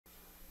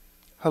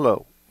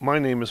Hello, my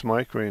name is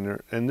Mike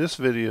Rayner, and this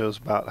video is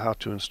about how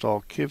to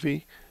install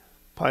Kivy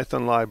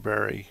Python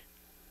library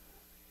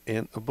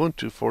in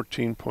Ubuntu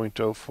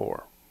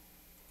 14.04.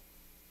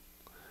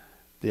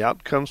 The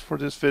outcomes for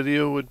this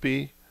video would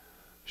be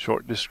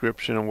short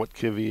description of what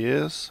Kivy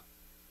is,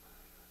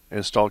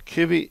 install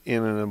Kivy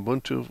in an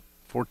Ubuntu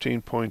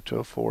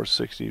 14.04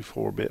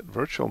 64-bit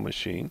virtual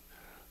machine,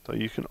 so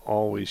you can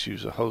always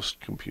use a host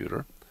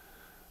computer,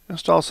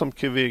 install some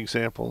Kivy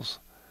examples,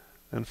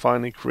 and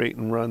finally create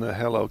and run a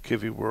Hello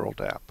Kivy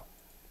World app.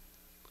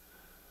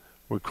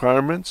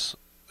 Requirements: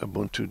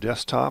 Ubuntu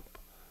desktop.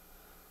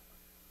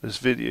 This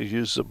video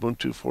uses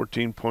Ubuntu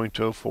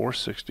 14.04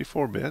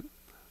 64-bit.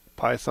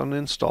 Python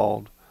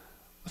installed.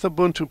 With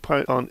Ubuntu,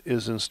 Python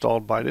is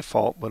installed by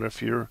default, but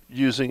if you're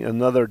using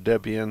another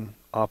Debian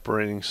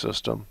operating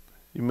system,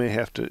 you may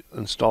have to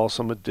install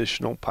some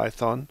additional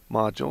Python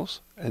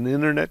modules, an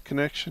internet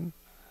connection.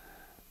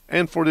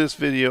 And for this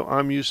video,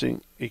 I'm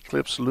using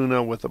Eclipse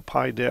Luna with a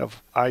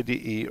PyDev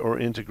IDE or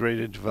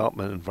Integrated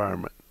Development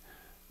Environment.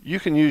 You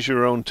can use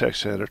your own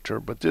text editor,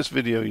 but this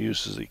video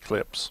uses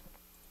Eclipse.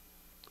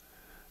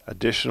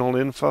 Additional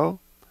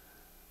info: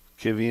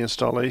 Kivy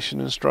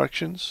installation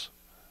instructions.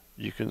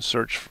 You can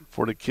search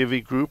for the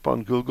Kivy group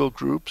on Google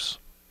Groups.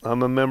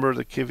 I'm a member of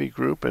the Kivy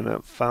group and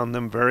I've found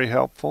them very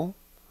helpful.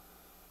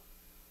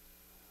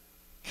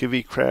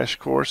 Kivy crash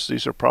course.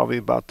 These are probably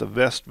about the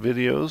best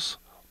videos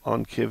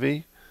on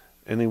Kivy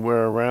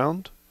anywhere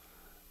around.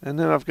 And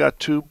then I've got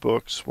two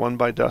books, one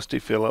by Dusty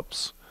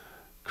Phillips,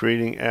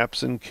 Creating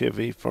Apps in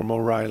Kivy from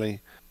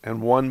O'Reilly,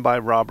 and one by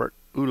Robert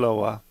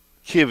Ulloa,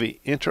 Kivy,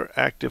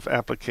 Interactive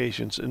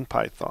Applications in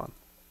Python.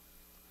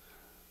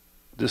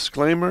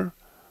 Disclaimer: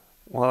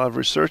 while I've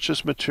researched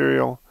this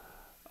material,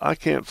 I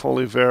can't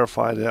fully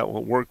verify that it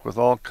will work with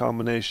all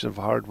combination of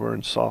hardware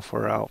and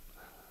software out.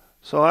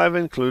 So I've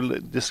included a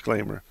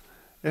disclaimer.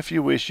 If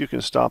you wish, you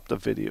can stop the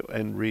video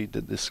and read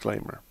the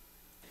disclaimer.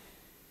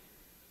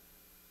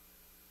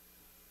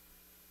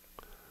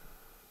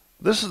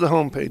 This is the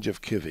home page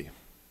of Kivy.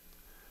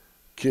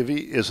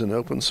 Kivy is an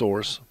open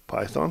source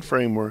Python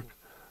framework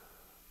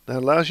that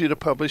allows you to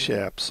publish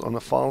apps on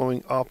the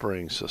following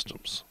operating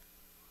systems: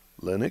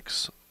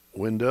 Linux,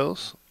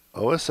 Windows,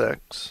 OS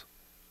X,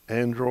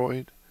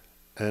 Android,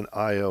 and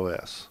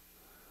iOS.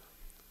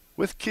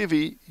 With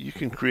Kivy, you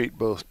can create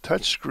both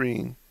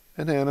touchscreen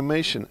and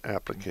animation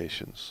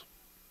applications.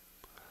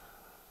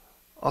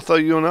 Although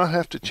you will not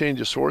have to change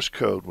the source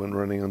code when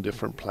running on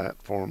different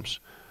platforms,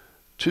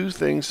 two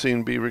things seem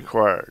to be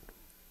required.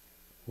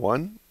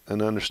 One,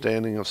 an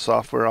understanding of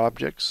software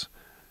objects,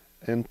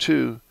 and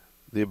two,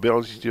 the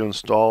ability to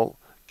install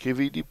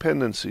Kivy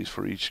dependencies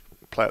for each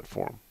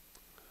platform.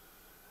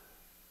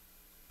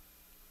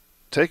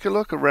 Take a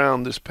look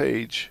around this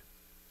page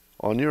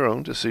on your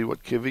own to see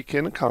what Kivy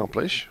can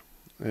accomplish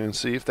and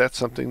see if that's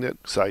something that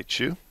excites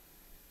you.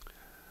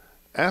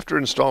 After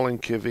installing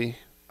Kivy,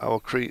 I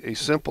will create a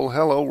simple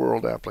Hello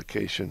World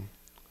application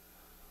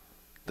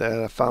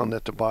that I found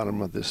at the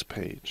bottom of this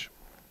page.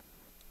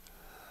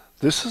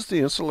 This is the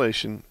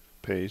installation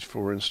page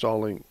for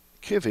installing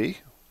Kivy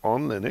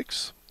on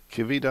Linux.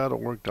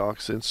 Kivy.org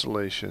docs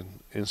installation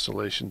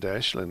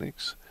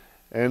 -Linux,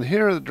 and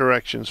here are the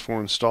directions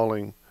for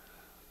installing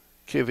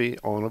Kivy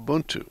on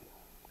Ubuntu.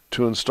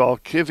 To install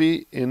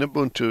Kivy in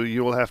Ubuntu,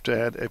 you will have to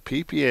add a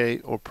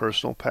PPA or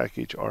personal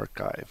package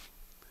archive.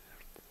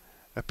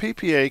 A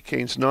PPA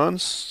contains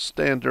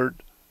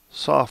non-standard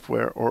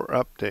software or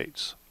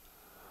updates.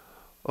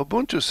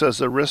 Ubuntu says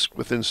the risk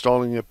with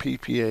installing a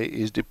PPA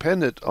is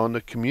dependent on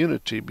the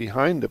community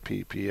behind the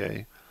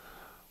PPA.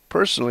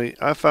 Personally,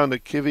 I found the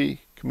Kivy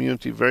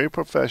community very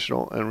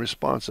professional and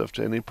responsive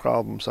to any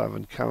problems I've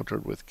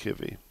encountered with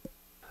Kivy.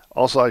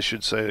 Also, I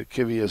should say that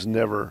Kivy has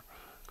never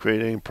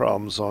created any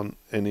problems on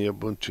any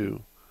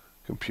Ubuntu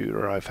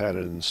computer I've had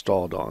it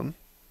installed on.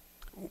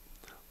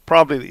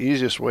 Probably the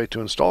easiest way to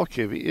install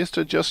Kivy is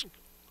to just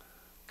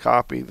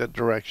copy the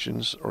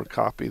directions or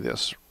copy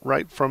this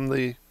right from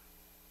the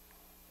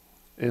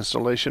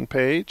installation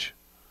page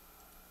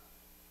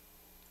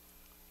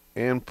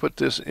and put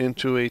this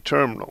into a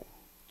terminal.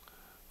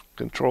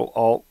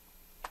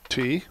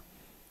 Control-Alt-T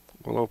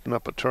will open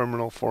up a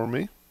terminal for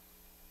me.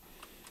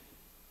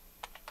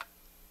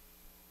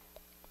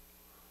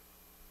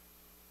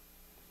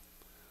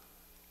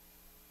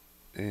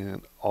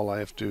 And all I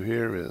have to do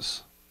here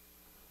is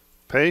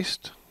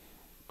paste,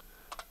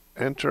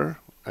 enter,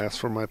 ask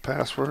for my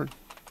password,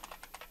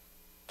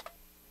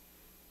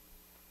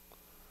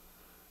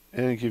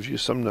 and it gives you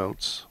some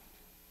notes.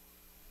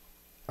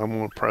 I'm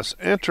going to press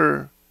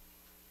enter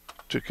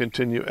to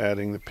continue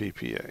adding the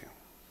PPA.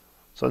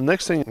 So the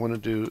next thing I want to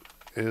do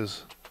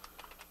is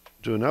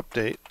do an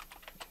update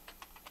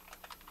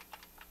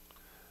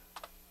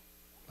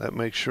that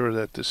makes sure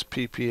that this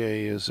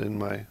PPA is in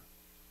my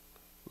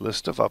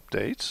list of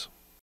updates.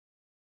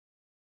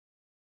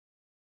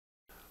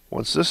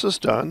 Once this is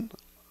done,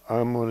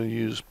 I'm going to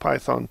use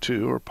Python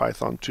 2 or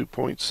Python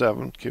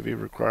 2.7. Kivy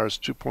requires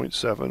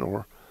 2.7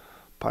 or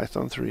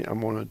Python 3. I'm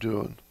going to do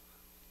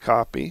a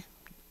copy,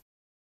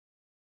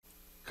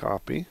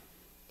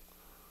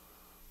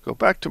 Go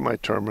back to my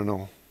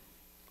terminal,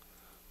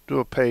 do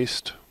a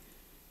paste,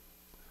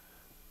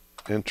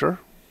 enter,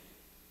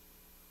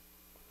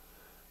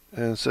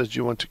 and it says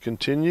you want to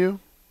continue.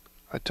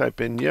 I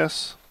type in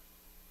yes,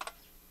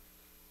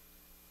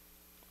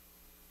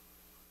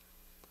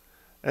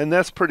 and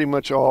that's pretty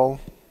much all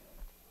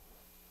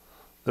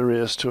there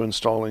is to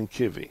installing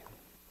Kivy.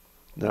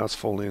 Now it's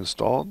fully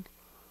installed.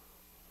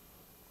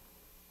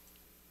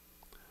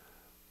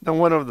 Now,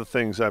 one of the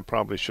things I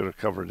probably should have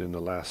covered in the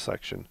last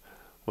section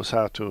was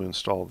how to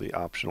install the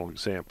optional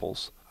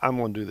examples. I'm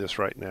going to do this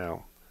right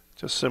now.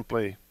 Just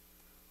simply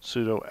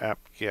sudo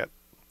apt-get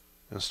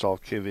install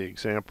Kivy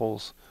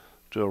examples,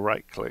 do a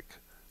right click,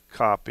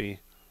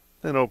 copy,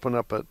 then open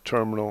up a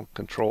terminal,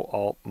 Control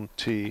Alt and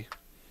T,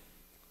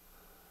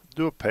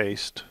 do a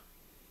paste,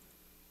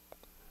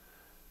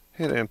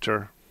 hit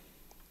enter,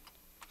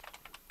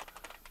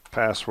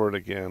 password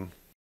again,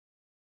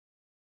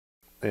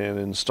 and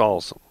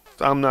installs them.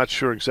 I'm not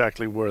sure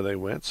exactly where they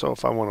went, so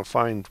if I want to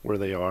find where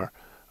they are,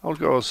 I'll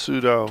go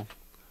sudo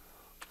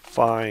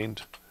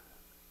find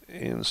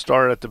and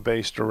start at the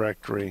base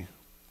directory,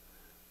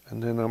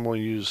 and then I'm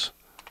going to use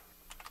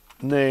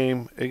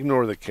name,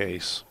 ignore the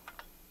case,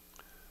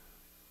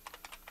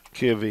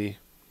 Kivy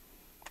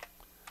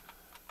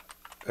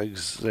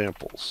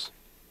examples.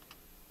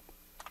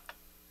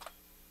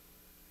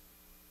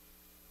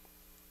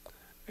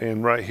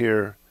 And right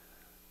here,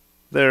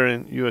 there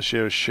in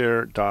USA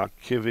share doc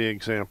Kivy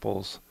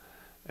examples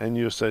and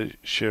USA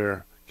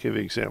share Kivy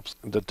examples.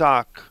 The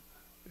doc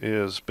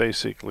is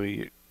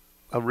basically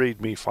a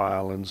README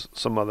file and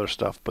some other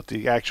stuff, but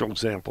the actual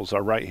examples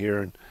are right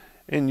here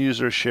in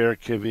user share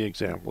Kivy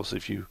examples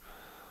if you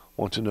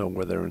want to know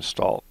where they're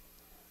installed.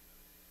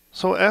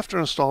 So after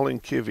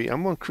installing Kivy,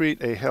 I'm going to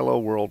create a Hello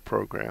World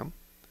program.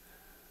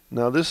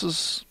 Now this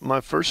is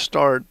my first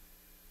start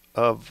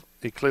of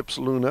Eclipse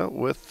Luna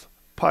with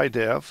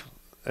PyDev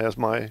as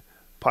my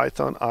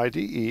Python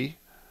IDE.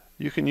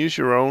 You can use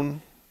your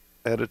own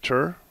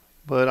editor,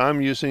 but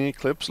I'm using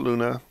Eclipse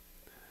Luna,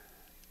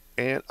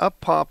 and up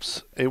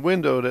pops a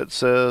window that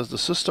says the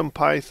system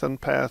Python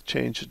path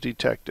change is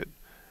detected.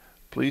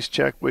 Please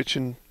check which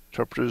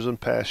interpreters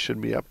and paths should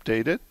be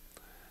updated.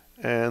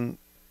 And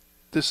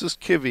this is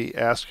Kivy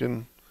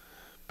asking,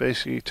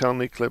 basically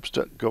telling Eclipse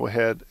to go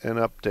ahead and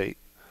update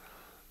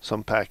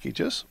some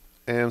packages.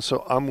 And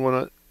so I'm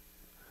going to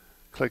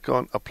click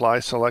on Apply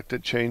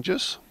Selected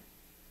Changes.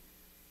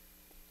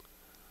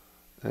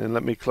 And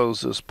let me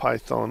close this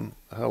Python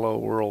Hello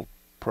World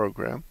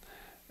program.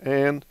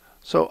 And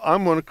so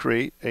I'm going to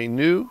create a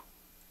new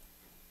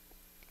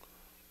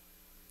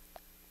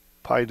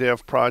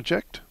PyDev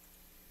project.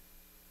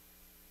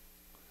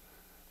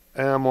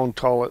 And I'm going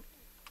to call it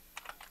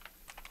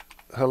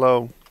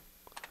Hello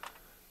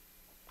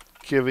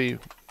Kivy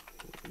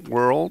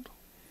World.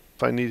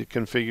 If I need to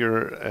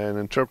configure an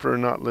interpreter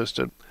not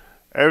listed,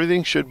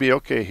 everything should be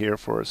okay here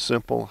for a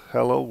simple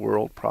Hello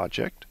World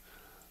project.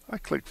 I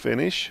click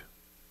Finish.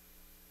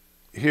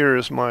 Here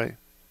is my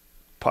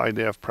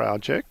PyDev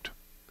project,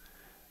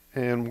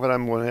 and what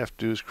I'm going to have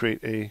to do is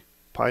create a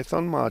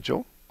Python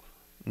module,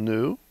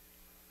 new,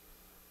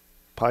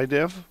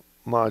 PyDev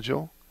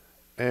module,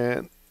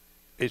 and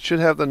it should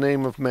have the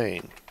name of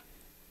main.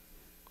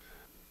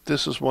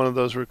 This is one of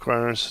those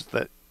requirements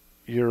that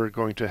you're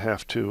going to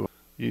have to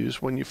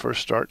use when you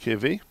first start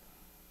Kivy.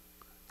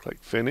 Click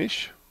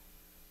Finish,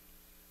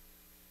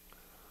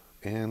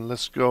 and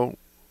let's go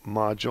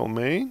module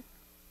main.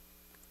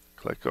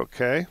 Click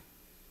OK.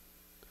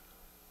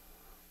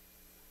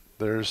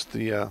 There's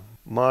the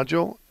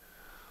module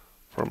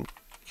from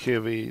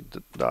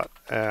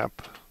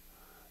kivy.app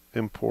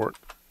import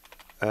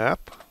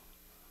app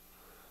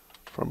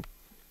from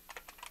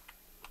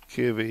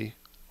kivy.uix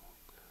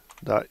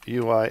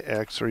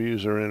or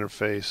user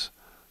interface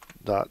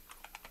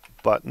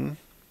button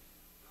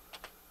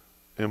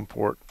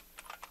import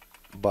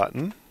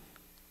button.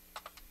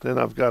 Then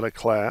I've got a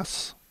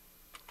class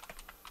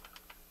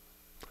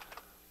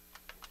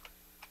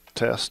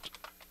test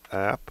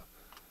app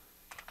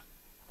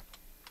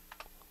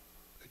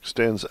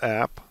extends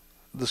app.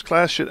 This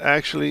class should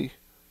actually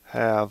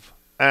have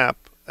app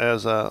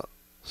as a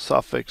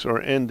suffix or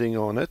ending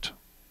on it.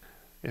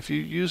 If you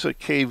use a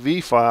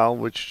KV file,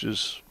 which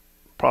is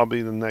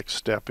probably the next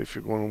step if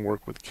you're going to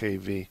work with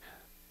KV,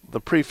 the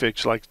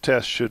prefix like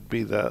test should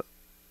be the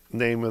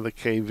name of the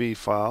KV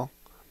file.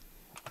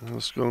 And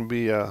it's going to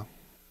be a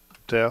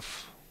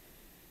def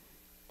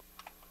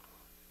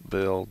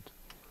build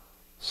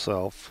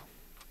self,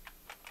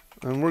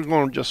 and we're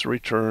going to just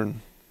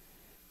return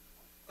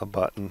a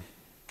button,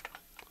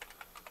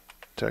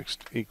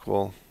 text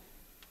equal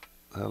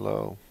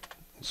hello,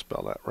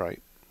 spell that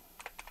right,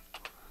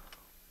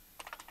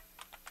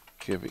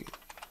 Kivy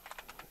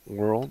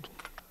world.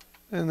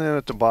 And then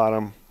at the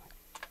bottom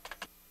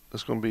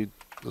it's going to be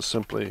to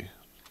simply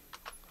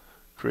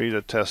create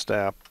a test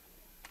app,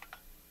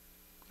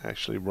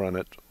 actually run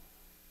it,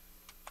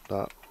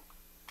 dot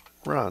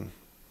run.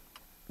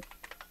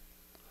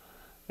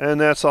 And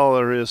that's all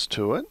there is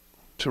to it.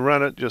 To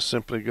run it, just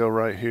simply go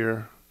right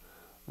here,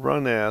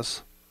 run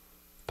as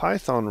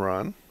Python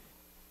run.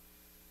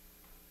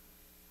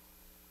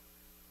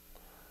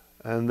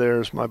 And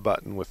there's my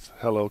button with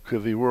Hello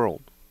Kivy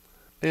World.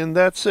 And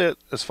that's it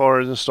as far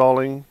as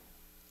installing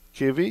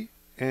Kivy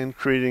and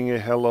creating a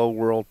Hello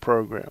World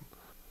program.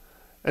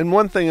 And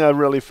one thing I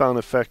really found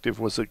effective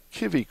was a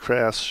Kivy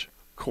crash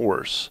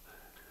course.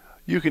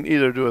 You can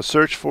either do a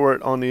search for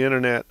it on the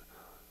internet,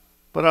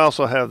 but I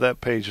also have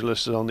that page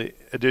listed on the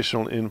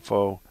additional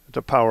info at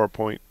the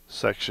PowerPoint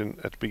section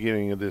at the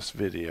beginning of this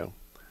video.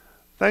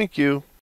 Thank you.